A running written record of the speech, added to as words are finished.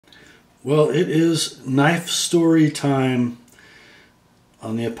Well, it is knife story time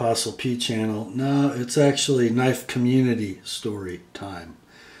on the Apostle P channel. No, it's actually knife community story time.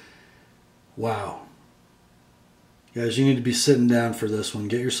 Wow. Guys, you need to be sitting down for this one.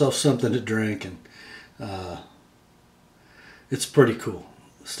 Get yourself something to drink, and it's pretty cool.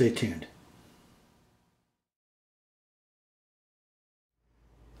 Stay tuned.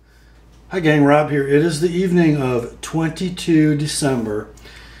 Hi gang, Rob here. It is the evening of 22 December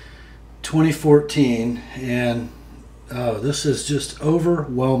 2014, and this is just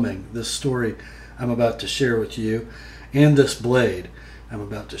overwhelming, this story I'm about to share with you, and this blade I'm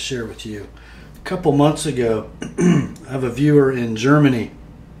about to share with you. A couple months ago, I have a viewer in Germany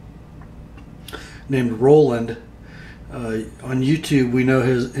named Roland. On YouTube, we know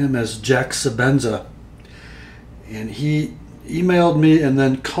him as Jack Sabenza, and he emailed me and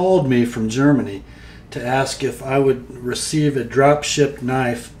then called me from Germany to ask if I would receive a drop-shipped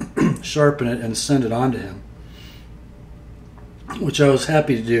knife, sharpen it, and send it on to him, which I was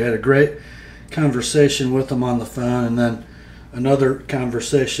happy to do. I had a great conversation with him on the phone, and then another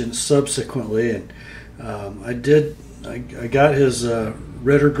conversation subsequently, and I got his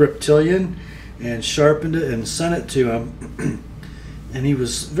Ritter Griptilian and sharpened it and sent it to him, and he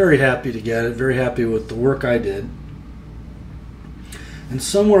was very happy to get it, very happy with the work I did. And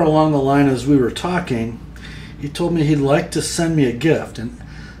somewhere along the line, as we were talking, he told me he'd like to send me a gift, and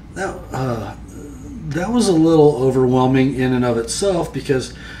that was a little overwhelming in and of itself,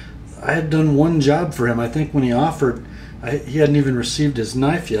 because I had done one job for him. I think when he offered, he hadn't even received his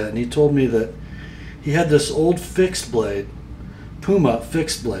knife yet, and he told me that he had this old fixed blade, Puma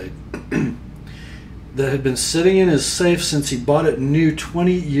fixed blade, that had been sitting in his safe since he bought it new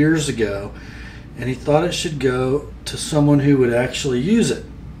 20 years ago, and he thought it should go to someone who would actually use it.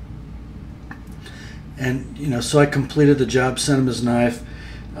 And so I completed the job, sent him his knife,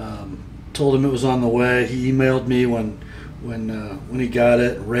 told him it was on the way. He emailed me when he got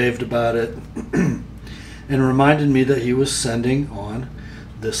it, raved about it, and reminded me that he was sending on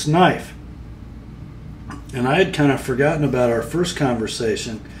this knife. And I had kind of forgotten about our first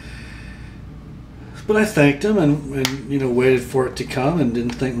conversation, but I thanked him and waited for it to come and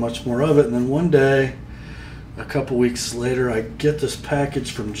didn't think much more of it. And then one day, a couple weeks later, I get this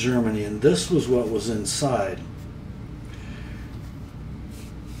package from Germany, and this was what was inside.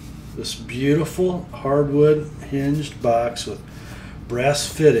 This beautiful hardwood hinged box with brass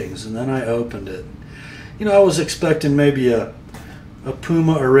fittings, and then I opened it. I was expecting maybe a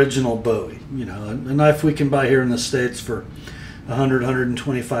Puma original Bowie, a knife we can buy here in the States for $100,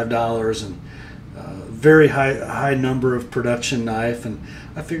 $125, and very high number of production knife. And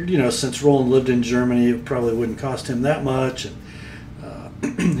I figured, since Roland lived in Germany, it probably wouldn't cost him that much, and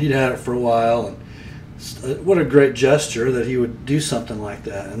he'd had it for a while, and what a great gesture that he would do something like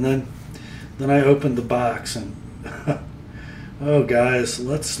that. And then I opened the box, and oh guys,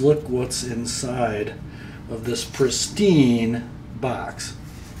 let's look what's inside of this pristine box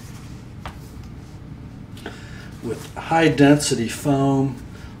with high density foam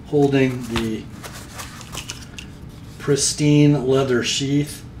holding the pristine leather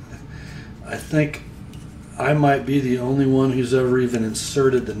sheath. I think I might be the only one who's ever even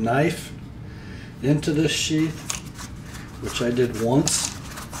inserted the knife into this sheath, which I did once.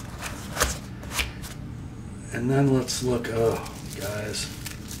 And then let's look. Oh guys,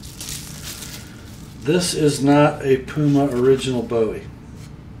 this is not a Puma original Bowie.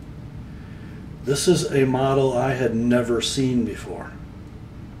 This is a model I had never seen before.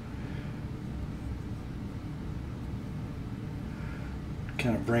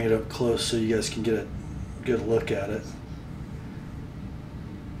 Kind of bring it up close so you guys can get a good look at it.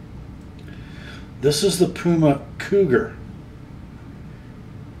 This is the Puma Cougar.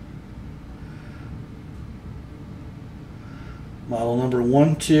 Model number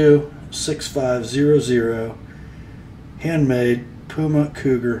 126500, handmade Puma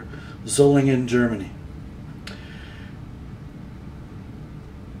Cougar, Solingen, Germany.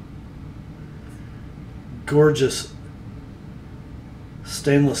 Gorgeous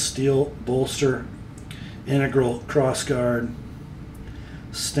stainless steel bolster, integral crossguard,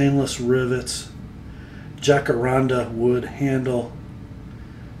 stainless rivets, jacaranda wood handle,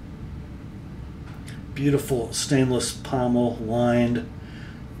 beautiful stainless pommel, lined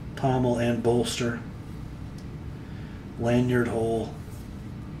pommel and bolster, lanyard hole.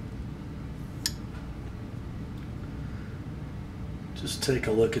 Just take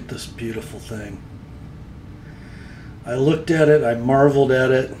a look at this beautiful thing. I looked at it, I marveled at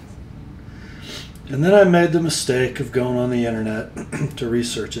it, and then I made the mistake of going on the internet to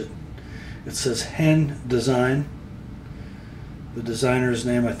research it. It says hen design. The designer's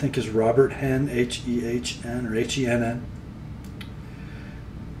name, I think, is Robert Hen, H-E-H-N or H-E-N-N.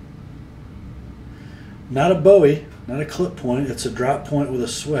 Not a Bowie, not a clip point. It's a drop point with a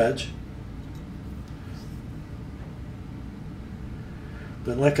swedge.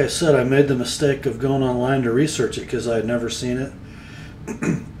 But like I said, I made the mistake of going online to research it because I had never seen it.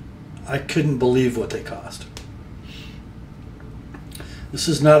 I couldn't believe what they cost. This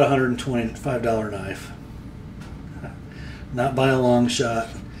is not a $125 knife. Not by a long shot.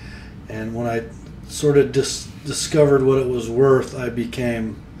 And when I sort of discovered what it was worth, I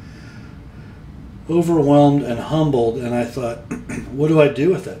became overwhelmed and humbled, and I thought, what do I do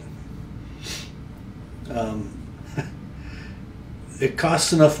with it? It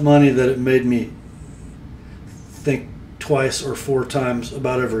cost enough money that it made me think twice or four times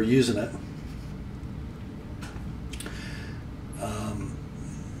about ever using it.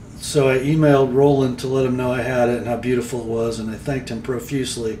 So I emailed Roland to let him know I had it and how beautiful it was, and I thanked him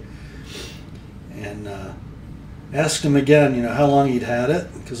profusely and asked him again, how long he'd had it,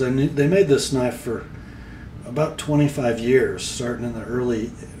 because I knew they made this knife for about 25 years, starting in the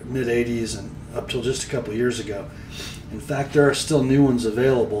early mid-'80s and up till just a couple years ago. In fact, there are still new ones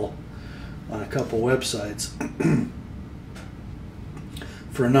available on a couple websites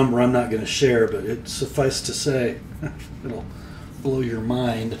for a number I'm not going to share, but it suffice to say, it'll blow your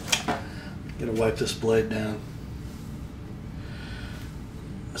mind. Gotta wipe this blade down.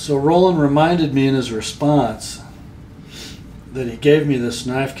 So Roland reminded me in his response that he gave me this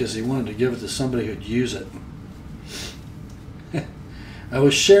knife because he wanted to give it to somebody who'd use it. I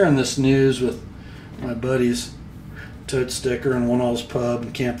was sharing this news with my buddies, Toad Sticker and One All's Pub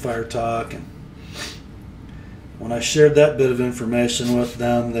and Campfire Talk, and when I shared that bit of information with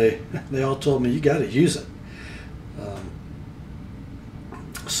them, they all told me, you got to use it.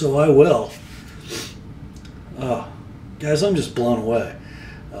 So I will. Guys, I'm just blown away.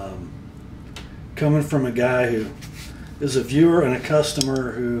 Coming from a guy who is a viewer and a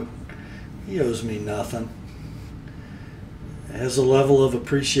customer who he owes me nothing, has a level of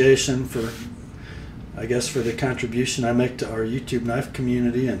appreciation for, I guess, for the contribution I make to our YouTube knife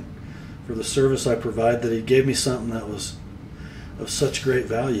community and for the service I provide, that he gave me something that was of such great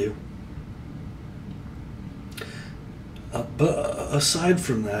value. But aside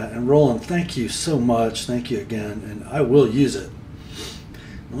from that, and Roland, thank you so much, thank you again, and I will use it.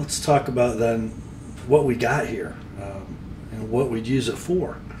 Let's talk about then what we got here and what we'd use it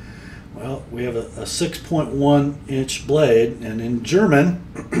for. Well, we have a 6.1 inch blade, and in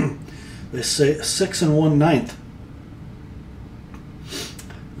German they say 6 1/9,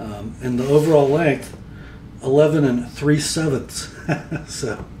 and the overall length 11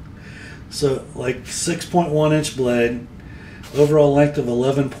 3/7. so like 6.1 inch blade, overall length of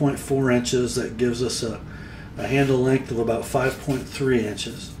 11.4 inches. That gives us a handle length of about 5.3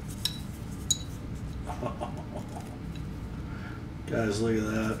 inches. Guys, look at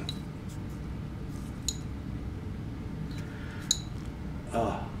that.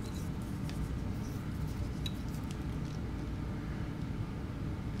 Oh.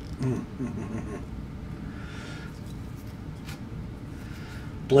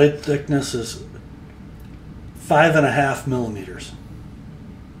 Blade thickness is 5.5 millimeters.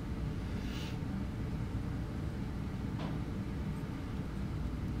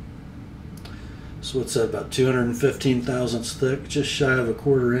 So what's that, about 215 thousandths thick, just shy of a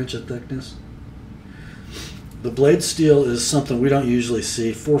 1/4 inch of thickness. The blade steel is something we don't usually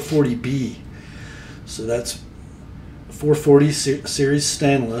see, 440B. So that's 440 series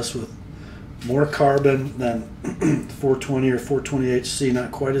stainless with more carbon than 420 or 420HC,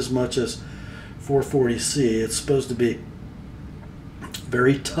 not quite as much as 440C. It's supposed to be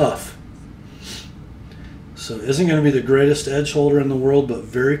very tough. So it isn't going to be the greatest edge holder in the world, but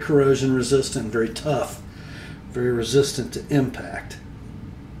very corrosion resistant, very tough, very resistant to impact.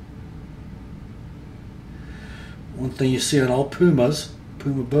 One thing you see on all Puma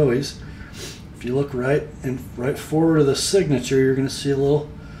Bowies, if you look right forward of the signature, you're going to see a little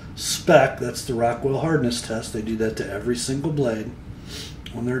speck. That's the Rockwell hardness test. They do that to every single blade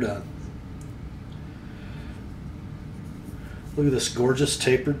when they're done. Look at this gorgeous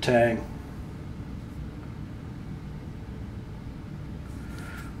tapered tang.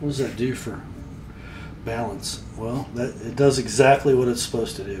 What does that do for balance? Well, it does exactly what it's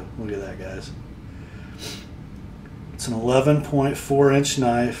supposed to do. Look at that, guys. It's an 11.4 inch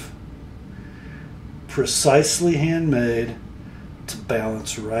knife, precisely handmade to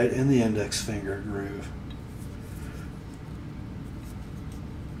balance right in the index finger groove.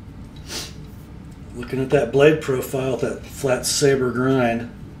 Looking at that blade profile, that flat saber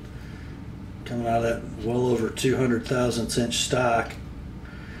grind, coming out of that well over 200 thousandths inch stock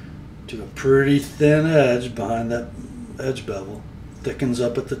to a pretty thin edge behind that edge bevel. Thickens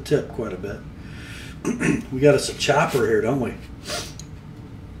up at the tip quite a bit. We got us a chopper here, don't we?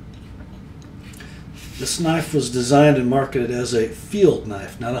 This knife was designed and marketed as a field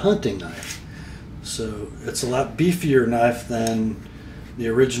knife, not a hunting knife. So it's a lot beefier knife than the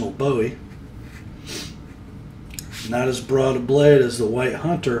original Bowie. Not as broad a blade as the White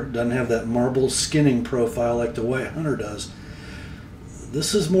Hunter. Doesn't have that marble skinning profile like the White Hunter does.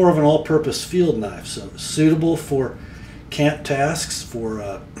 This is more of an all-purpose field knife, so suitable for camp tasks,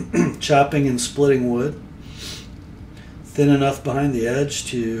 for chopping and splitting wood. Thin enough behind the edge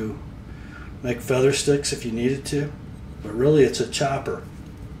to make feather sticks if you needed to, but really it's a chopper.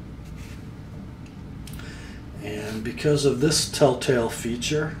 And because of this telltale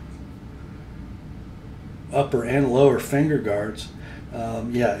feature, upper and lower finger guards,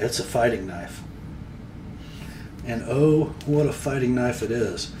 yeah, it's a fighting knife. And oh, what a fighting knife it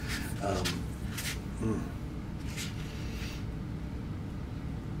is.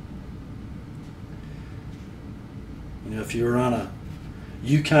 You know, if you were on a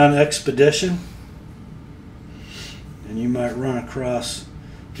Yukon expedition and you might run across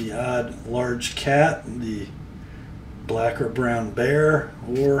the odd large cat, the black or brown bear,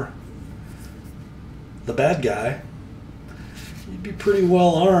 or the bad guy, you'd be pretty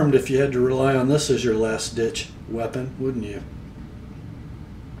well armed if you had to rely on this as your last ditch weapon, wouldn't you?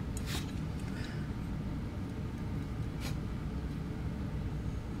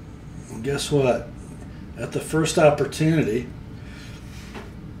 And guess what? At the first opportunity,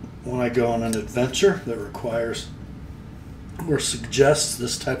 when I go on an adventure that requires or suggests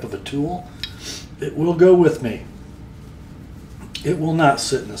this type of a tool, it will go with me. It will not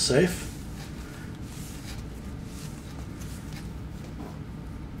sit in a safe.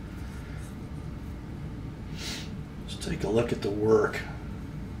 Let's take a look at the work.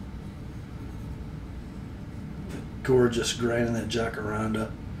 The gorgeous grain in that jacaranda.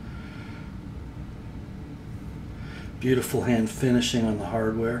 Beautiful hand finishing on the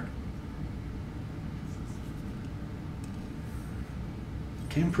hardware.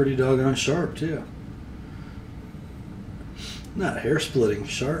 Came pretty doggone sharp too. Not hair splitting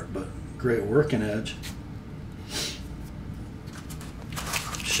sharp, but great working edge.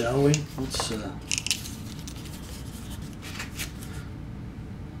 Shall we?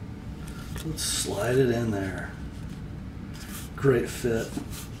 Let's slide it in there. Great fit.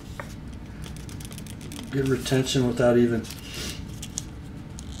 Good retention without even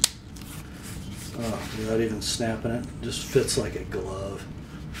snapping it. Just fits like a glove.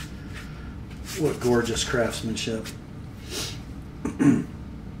 What gorgeous craftsmanship.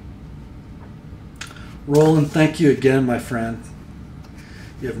 Roland, thank you again, my friend.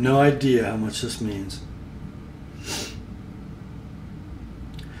 You have no idea how much this means.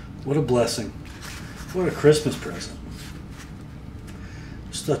 What a blessing. What a Christmas present.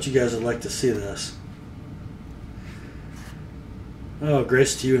 Just thought you guys would like to see this. Oh,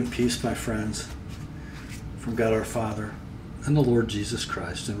 grace to you and peace, my friends, from God our Father and the Lord Jesus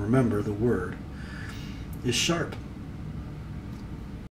Christ. And remember, the Word is sharp.